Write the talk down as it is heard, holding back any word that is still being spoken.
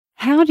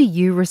How do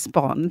you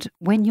respond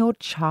when your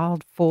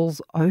child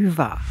falls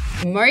over?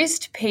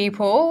 Most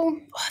people,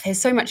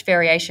 there's so much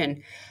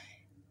variation.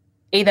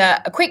 Either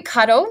a quick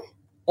cuddle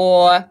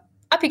or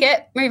up you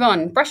get, move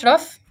on, brush it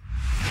off.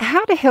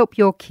 How to help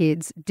your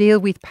kids deal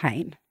with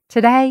pain.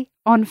 Today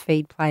on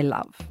Feed, Play,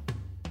 Love.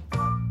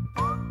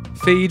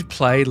 Feed,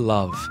 Play,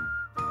 Love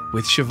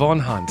with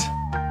Siobhan Hunt.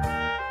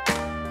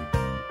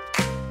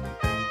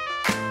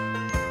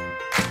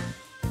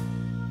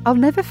 I'll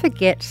never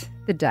forget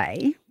the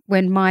day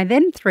when my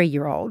then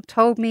 3-year-old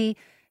told me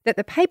that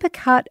the paper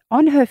cut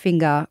on her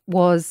finger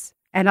was,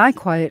 and I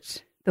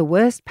quote, the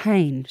worst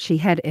pain she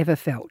had ever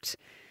felt.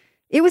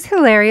 It was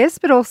hilarious,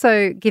 but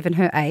also, given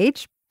her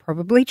age,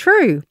 probably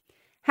true.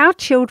 How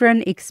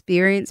children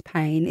experience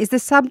pain is the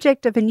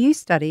subject of a new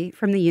study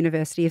from the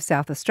University of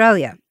South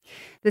Australia.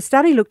 The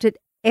study looked at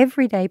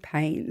everyday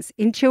pains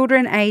in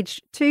children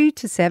aged 2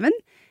 to 7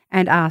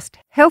 and asked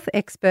health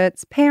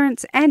experts,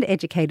 parents and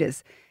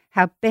educators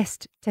how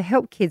best to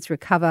help kids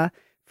recover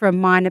from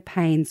minor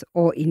pains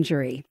or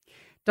injury.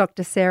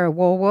 Dr. Sarah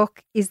Warwalk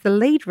is the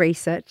lead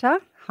researcher.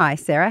 Hi,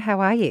 Sarah. How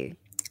are you?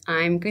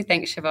 I'm good,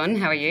 thanks, Siobhan.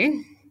 How are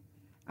you?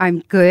 I'm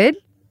good.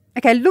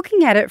 Okay,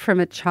 looking at it from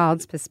a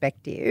child's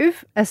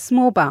perspective, a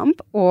small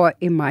bump, or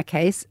in my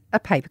case, a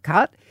paper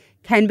cut,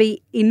 can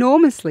be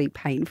enormously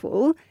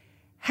painful.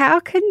 How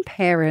can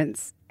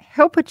parents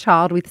help a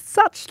child with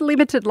such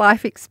limited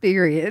life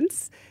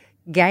experience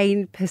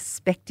gain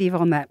perspective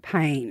on that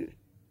pain?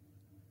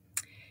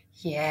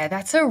 Yeah,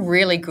 that's a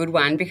really good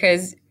one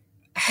because,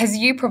 as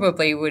you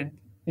probably would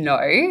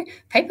know,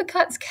 paper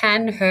cuts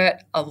can hurt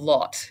a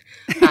lot.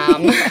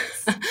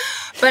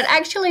 But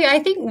actually, I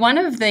think one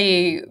of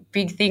the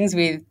big things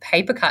with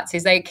paper cuts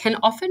is they can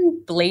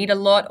often bleed a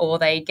lot, or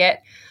they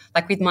get,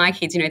 like with my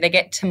kids, they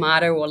get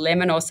tomato or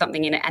lemon or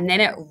something in it, and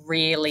then it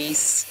really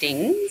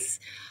stings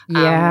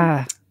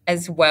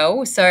as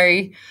well.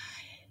 So,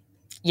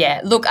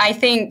 yeah, look, I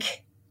think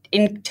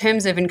in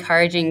terms of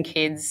encouraging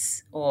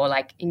kids or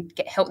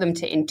help them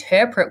to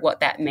interpret what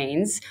that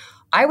means,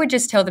 I would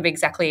just tell them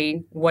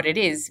exactly what it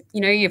is.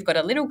 You've got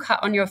a little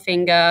cut on your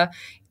finger,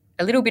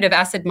 a little bit of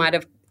acid might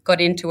have got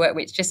into it,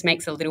 which just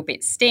makes a little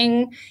bit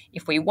sting.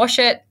 If we wash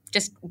it,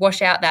 just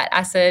wash out that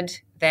acid,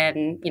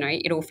 then,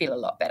 it'll feel a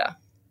lot better.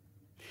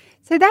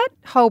 So that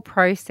whole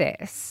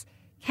process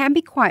can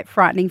be quite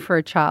frightening for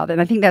a child. And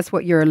I think that's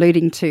what you're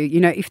alluding to.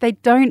 If they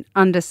don't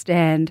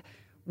understand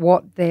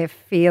what they're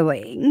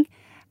feeling,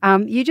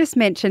 you just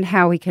mentioned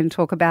how we can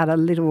talk about a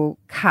little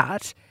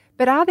cut,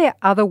 but are there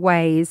other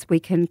ways we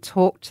can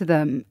talk to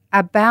them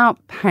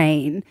about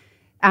pain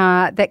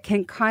that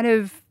can kind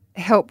of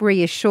help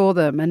reassure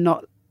them and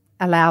not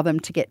allow them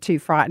to get too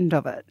frightened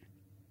of it?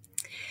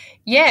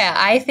 Yeah,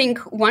 I think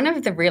one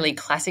of the really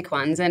classic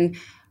ones, and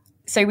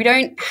so we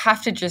don't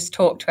have to just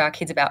talk to our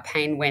kids about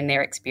pain when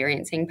they're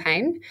experiencing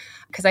pain,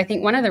 because I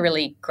think one of the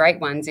really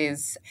great ones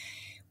is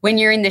when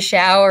you're in the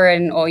shower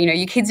or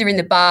your kids are in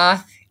the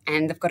bath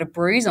and they've got a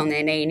bruise on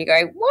their knee and you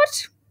go,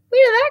 what?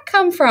 Where did that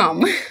come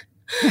from?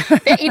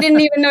 That you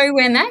didn't even know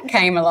when that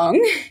came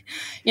along,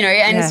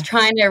 It's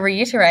trying to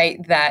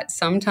reiterate that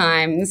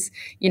sometimes,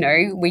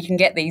 we can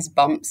get these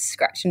bumps,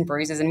 scratch and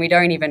bruises, and we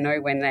don't even know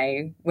when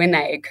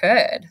they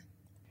occurred.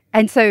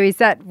 And so is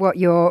that what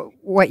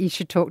you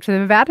should talk to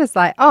them about? Is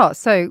like, oh,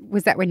 so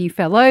was that when you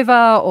fell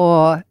over,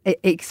 or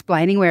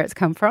explaining where it's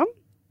come from?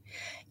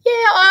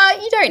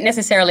 Yeah, you don't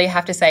necessarily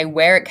have to say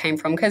where it came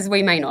from because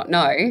we may not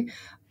know,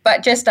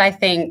 but just I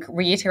think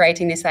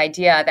reiterating this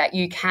idea that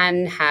you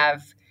can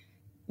have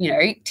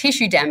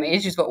tissue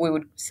damage is what we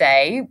would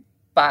say,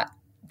 but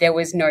there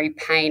was no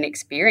pain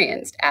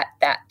experienced at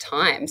that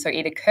time. So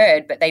it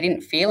occurred, but they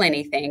didn't feel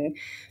anything,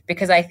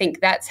 because I think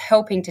that's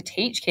helping to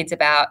teach kids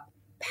about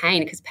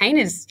pain, because pain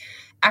is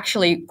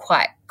actually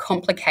quite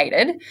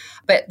complicated.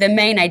 But the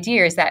main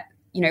idea is that,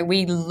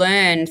 we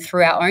learn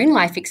through our own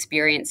life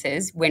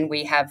experiences. When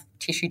we have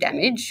tissue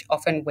damage,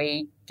 often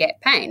we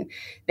get pain.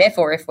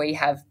 Therefore, if we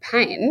have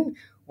pain,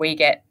 we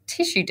get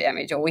tissue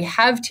damage, or we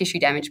have tissue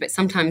damage, but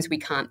sometimes we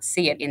can't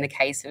see it in the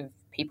case of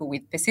people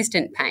with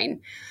persistent pain.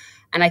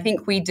 And I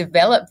think we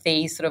develop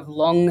these sort of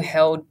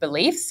long-held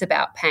beliefs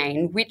about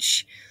pain,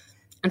 which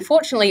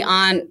unfortunately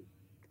aren't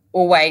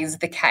always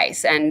the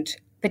case. And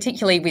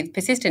particularly with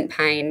persistent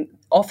pain,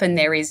 often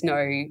there is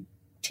no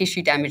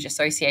tissue damage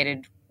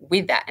associated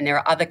with that, and there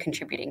are other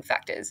contributing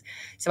factors.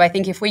 So I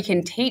think if we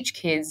can teach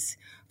kids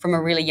from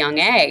a really young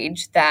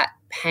age that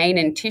pain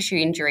and tissue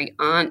injury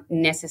aren't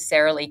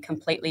necessarily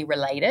completely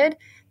related,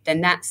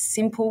 then that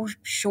simple,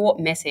 short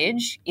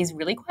message is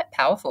really quite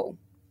powerful.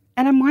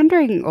 And I'm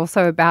wondering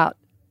also about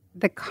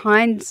the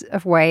kinds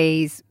of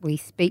ways we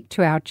speak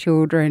to our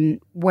children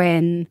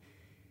when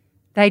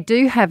they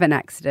do have an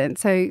accident.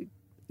 So,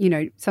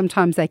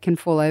 sometimes they can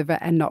fall over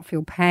and not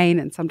feel pain,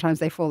 and sometimes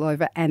they fall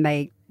over and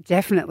they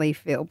definitely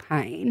feel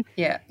pain.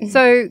 Yeah.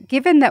 So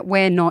given that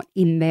we're not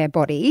in their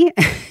body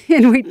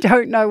and we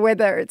don't know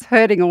whether it's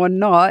hurting or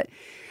not,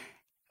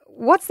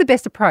 what's the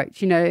best approach?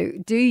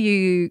 Do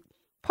you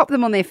pop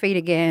them on their feet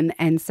again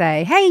and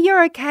say, hey,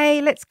 you're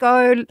okay, let's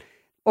go,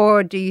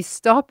 Or do you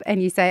stop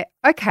and you say,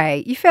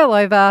 okay, you fell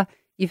over,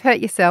 you've hurt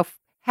yourself,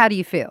 how do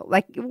you feel?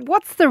 Like,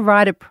 what's the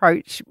right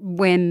approach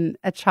when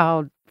a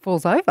child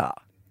falls over?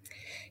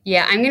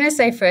 Yeah, I'm going to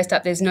say first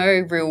up, there's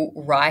no real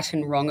right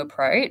and wrong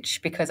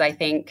approach because I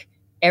think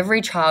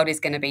every child is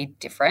going to be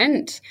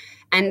different.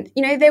 And,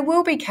 there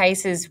will be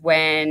cases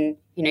when,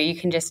 you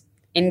can just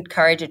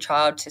encourage a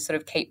child to sort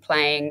of keep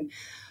playing.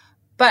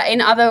 But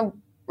in other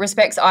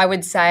respects, I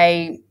would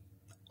say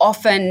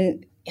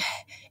often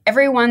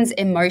everyone's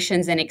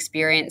emotions and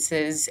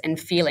experiences and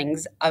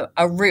feelings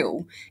are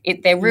real.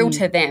 They're real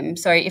to them.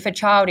 So if a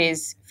child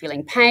is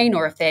feeling pain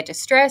or if they're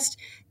distressed,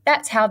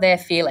 that's how they're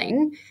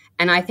feeling.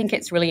 And I think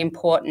it's really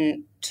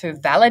important to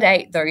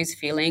validate those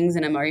feelings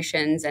and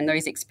emotions and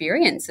those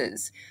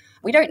experiences.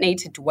 We don't need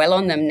to dwell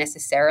on them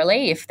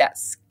necessarily if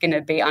that's going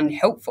to be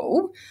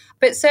unhelpful,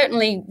 but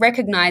certainly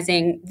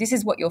recognizing this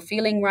is what you're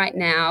feeling right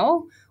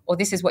now or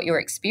this is what you're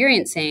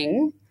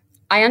experiencing.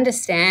 I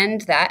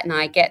understand that and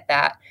I get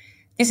that.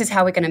 This is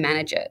how we're going to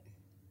manage it,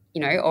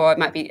 or it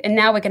might be, and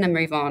now we're going to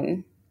move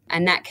on.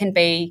 And that can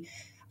be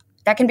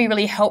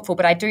really helpful,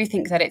 but I do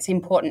think that it's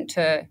important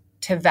to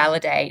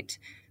validate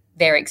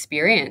their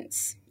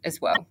experience as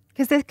well.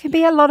 Because there can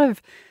be a lot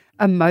of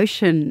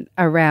emotion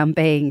around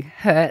being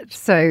hurt.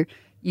 So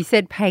you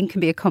said pain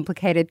can be a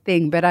complicated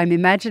thing, but I'm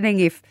imagining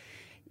if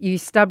you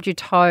stubbed your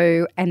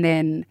toe and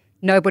then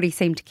nobody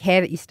seemed to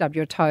care that you stubbed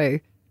your toe,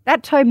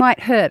 that toe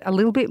might hurt a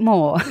little bit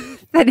more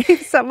than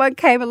if someone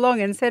came along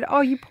and said,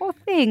 oh, you poor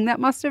thing, that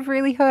must have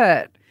really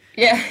hurt.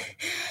 Yeah.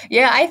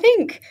 I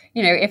think,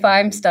 if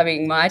I'm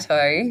stubbing my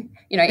toe,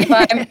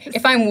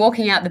 if I'm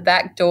walking out the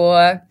back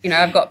door,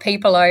 I've got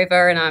people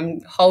over and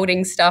I'm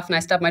holding stuff and I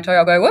stub my toe,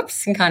 I'll go,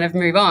 whoops, and kind of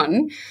move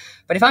on.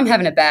 But if I'm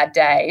having a bad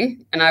day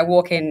and I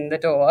walk in the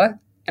door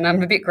and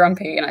I'm a bit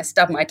grumpy and I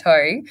stub my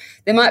toe,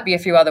 there might be a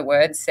few other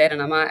words said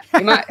and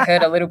it might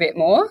hurt a little bit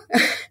more.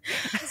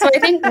 So I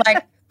think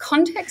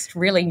context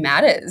really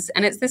matters.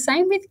 And it's the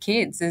same with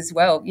kids as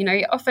well.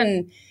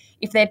 Often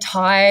if they're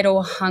tired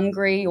or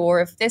hungry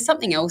or if there's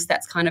something else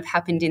that's kind of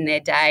happened in their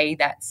day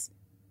that's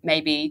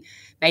maybe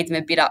made them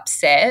a bit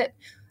upset,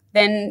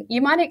 then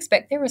you might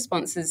expect their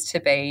responses to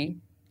be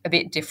a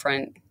bit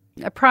different.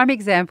 A prime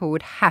example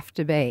would have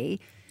to be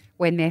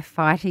when they're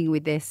fighting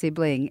with their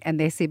sibling and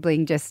their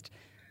sibling just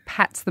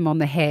pats them on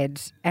the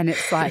head and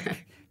it's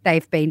like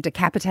they've been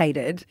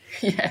decapitated.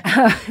 Yeah.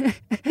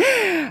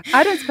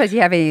 I don't suppose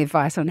you have any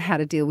advice on how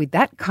to deal with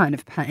that kind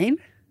of pain.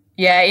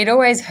 Yeah, it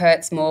always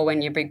hurts more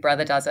when your big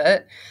brother does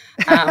it.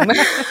 I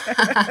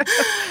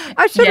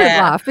shouldn't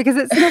laugh because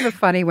it's never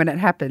funny when it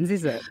happens,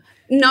 is it?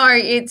 No,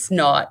 it's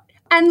not.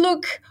 And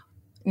look,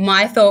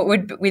 my thought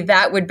would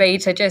be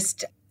to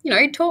just,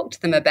 talk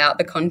to them about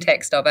the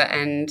context of it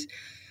and,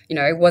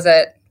 was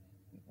it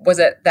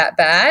that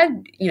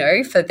bad,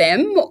 for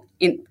them?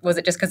 Was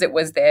it just because it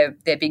was their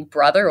big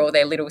brother or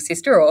their little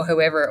sister or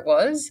whoever it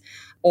was?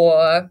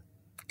 Or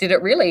did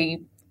it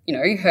really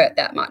hurt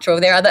that much, or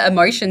are there other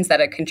emotions that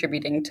are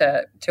contributing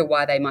to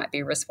why they might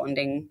be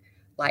responding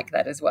like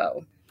that as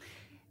well?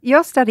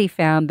 Your study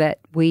found that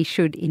we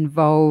should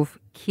involve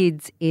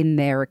kids in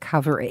their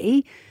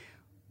recovery.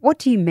 What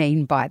do you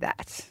mean by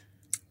that?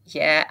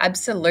 Yeah,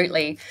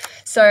 absolutely.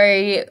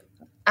 So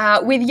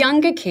with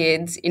younger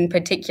kids in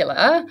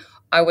particular,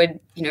 I would,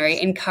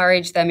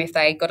 encourage them if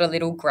they got a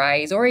little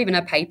graze or even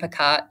a paper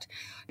cut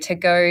to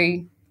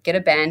go get a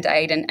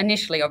Band-Aid. And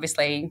initially,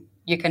 obviously,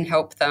 you can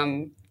help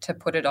them to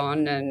put it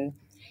on. And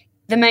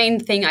the main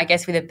thing, I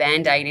guess, with a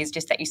Band-Aid is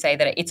just that you say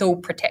that it's all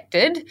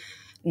protected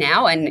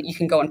now and you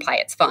can go and play.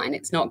 It's fine.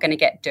 It's not going to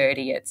get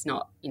dirty. It's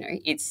not,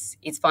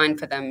 it's fine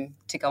for them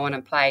to go on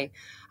and play.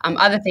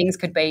 Other things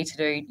could be to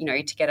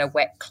do, to get a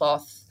wet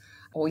cloth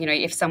or,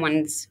 if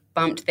someone's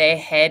bumped their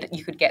head,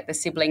 you could get the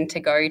sibling to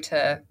go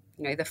to,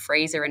 the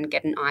freezer and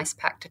get an ice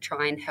pack to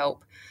try and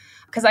help.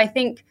 Because I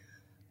think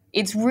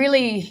it's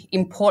really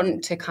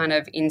important to kind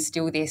of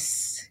instill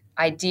this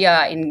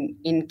idea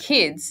in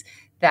kids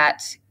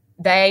that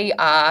they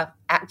are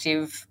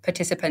active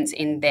participants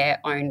in their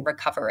own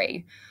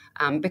recovery.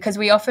 Because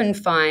we often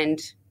find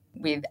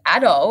with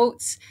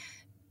adults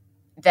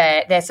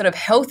that their sort of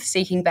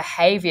health-seeking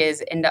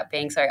behaviours end up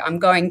being, so I'm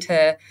going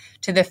to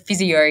the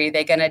physio,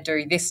 they're going to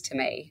do this to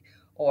me,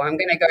 or I'm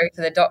going to go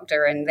to the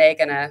doctor and they're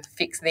going to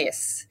fix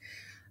this.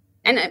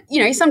 And,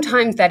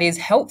 sometimes that is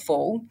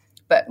helpful,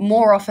 but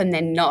more often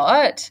than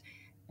not,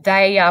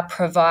 they are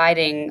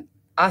providing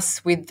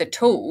us with the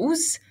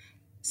tools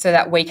so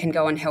that we can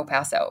go and help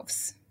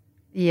ourselves.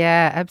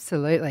 Yeah,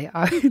 absolutely.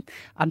 I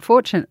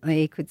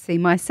unfortunately could see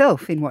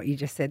myself in what you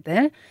just said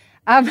there.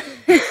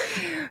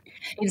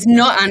 It's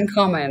not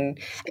uncommon.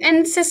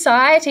 And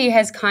society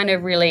has kind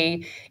of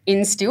really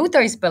instilled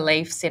those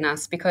beliefs in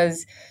us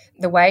because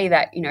the way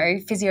that,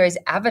 physios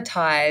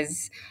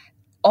advertise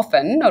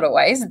often, not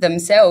always,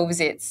 themselves,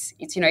 it's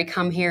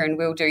come here and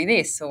we'll do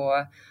this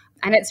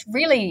and it's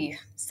really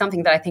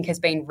something that I think has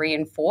been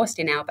reinforced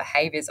in our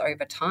behaviours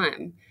over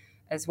time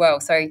as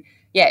well. So,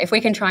 yeah, if we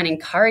can try and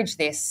encourage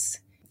this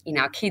in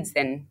our kids,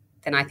 then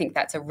I think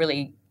that's a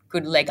really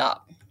good leg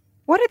up.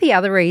 What are the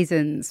other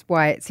reasons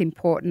why it's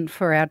important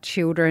for our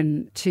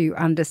children to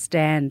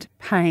understand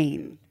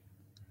pain?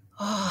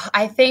 Oh,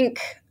 I think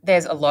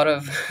there's a lot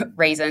of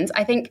reasons.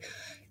 I think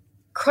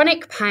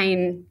chronic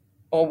pain,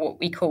 or what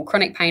we call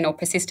chronic pain or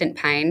persistent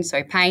pain,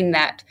 so pain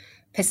that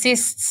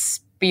persists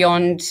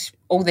beyond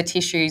all the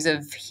tissues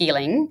of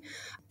healing,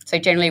 so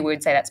generally we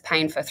would say that's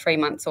pain for 3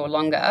 months or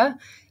longer,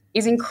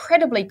 is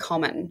incredibly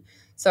common.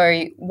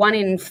 So 1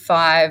 in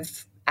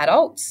 5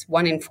 adults,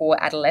 1 in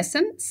 4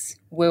 adolescents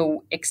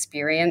will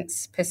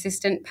experience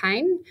persistent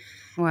pain.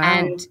 Wow.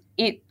 And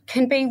it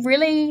can be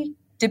really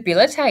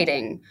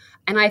debilitating.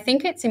 And I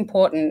think it's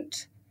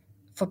important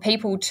for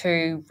people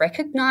to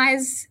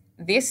recognise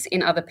this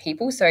in other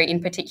people. So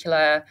in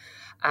particular,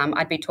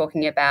 I'd be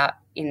talking about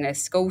in the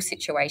school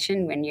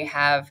situation when you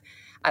have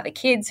other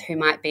kids who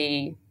might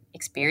be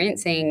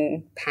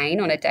experiencing pain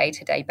on a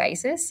day-to-day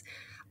basis.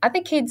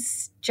 Other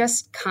kids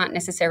just can't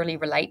necessarily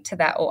relate to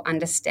that or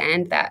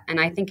understand that. And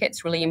I think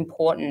it's really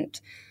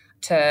important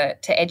to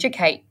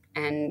educate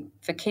and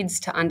for kids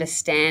to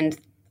understand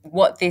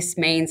what this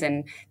means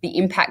and the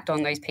impact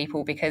on those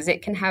people, because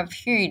it can have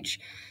huge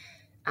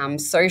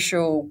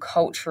social,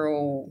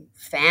 cultural,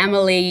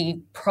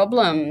 family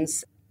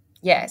problems.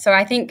 Yeah, so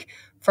I think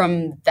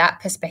from that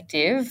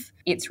perspective,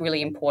 it's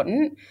really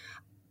important.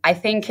 I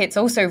think it's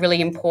also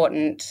really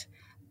important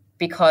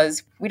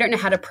because we don't know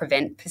how to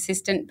prevent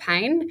persistent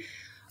pain,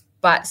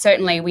 but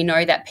certainly we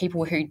know that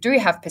people who do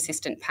have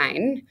persistent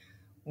pain,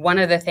 one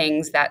of the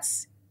things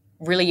that's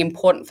really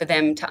important for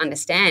them to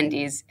understand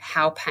is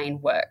how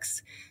pain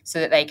works, so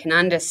that they can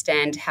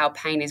understand how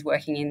pain is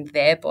working in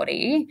their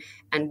body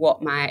and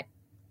what might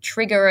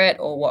trigger it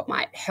or what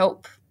might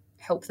help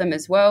them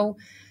as well.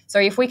 So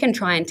if we can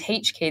try and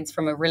teach kids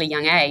from a really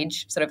young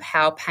age sort of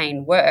how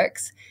pain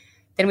works,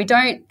 then we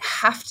don't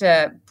have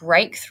to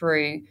break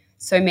through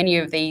so many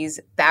of these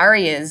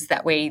barriers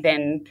that we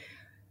then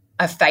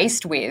are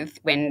faced with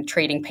when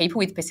treating people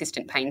with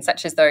persistent pain,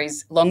 such as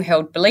those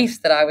long-held beliefs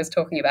that I was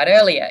talking about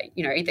earlier,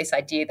 this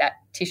idea that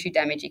tissue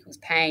damage equals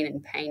pain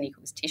and pain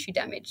equals tissue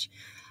damage.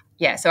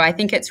 Yeah, so I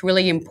think it's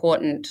really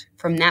important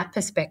from that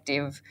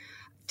perspective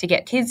to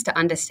get kids to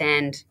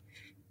understand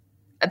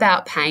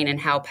about pain and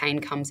how pain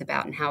comes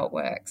about and how it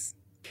works.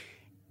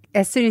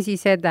 As soon as you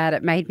said that,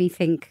 it made me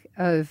think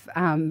of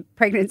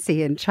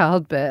pregnancy and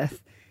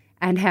childbirth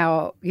and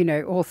how,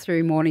 all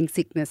through morning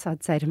sickness,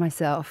 I'd say to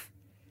myself,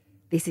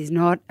 this is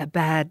not a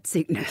bad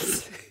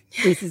sickness.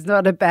 This is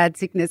not a bad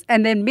sickness.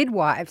 And then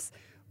midwives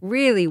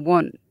really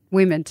want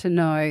women to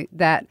know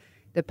that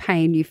the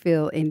pain you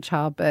feel in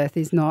childbirth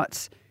is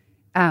not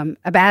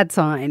a bad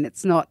sign.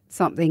 It's not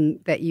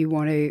something that you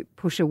want to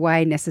push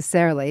away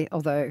necessarily,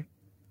 although,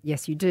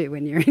 yes, you do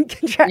when you're in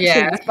contractions.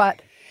 Yeah.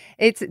 But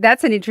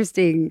that's an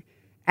interesting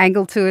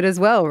angle to it as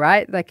well,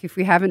 right? Like if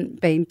we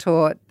haven't been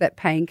taught that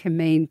pain can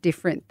mean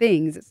different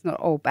things, it's not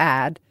all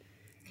bad.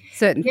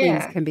 Certain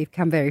things can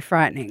become very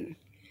frightening.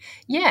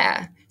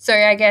 Yeah. So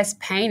I guess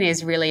pain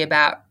is really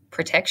about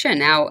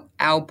protection.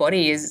 Our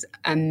body is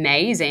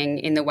amazing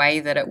in the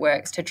way that it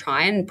works to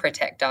try and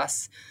protect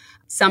us.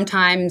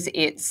 Sometimes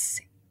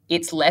it's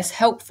less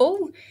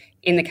helpful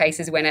in the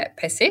cases when it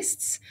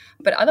persists,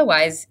 but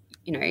otherwise,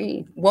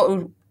 we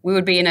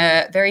would be in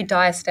a very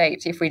dire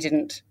state if we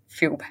didn't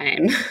feel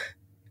pain.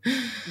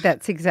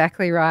 That's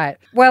exactly right.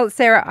 Well,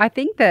 Sarah, I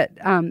think that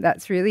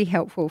that's really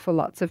helpful for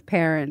lots of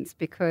parents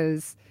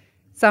because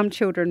some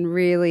children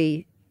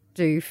really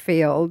do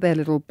feel their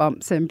little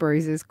bumps and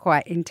bruises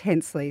quite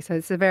intensely. So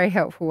it's a very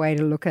helpful way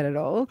to look at it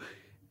all.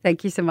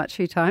 Thank you so much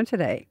for your time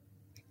today.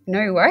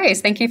 No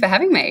worries. Thank you for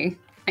having me.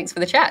 Thanks for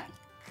the chat.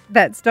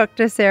 That's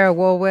Dr. Sarah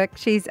Warwick.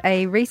 She's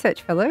a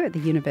research fellow at the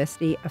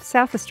University of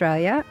South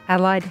Australia,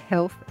 Allied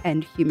Health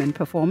and Human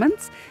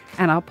Performance,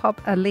 and I'll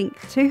pop a link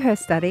to her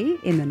study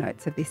in the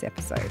notes of this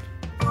episode.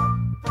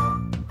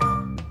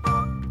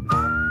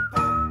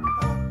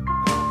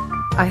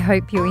 I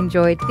hope you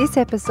enjoyed this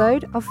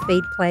episode of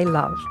Feed, Play,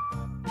 Love.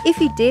 If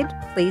you did,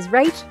 please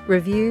rate,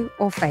 review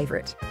or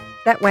favourite.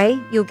 That way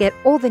you'll get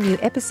all the new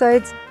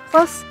episodes,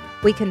 plus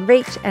we can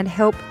reach and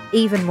help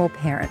even more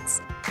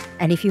parents.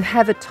 And if you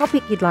have a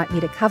topic you'd like me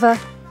to cover,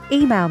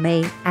 email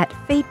me at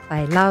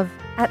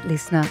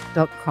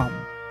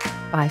feedplaylove@listener.com.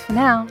 Bye for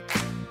now.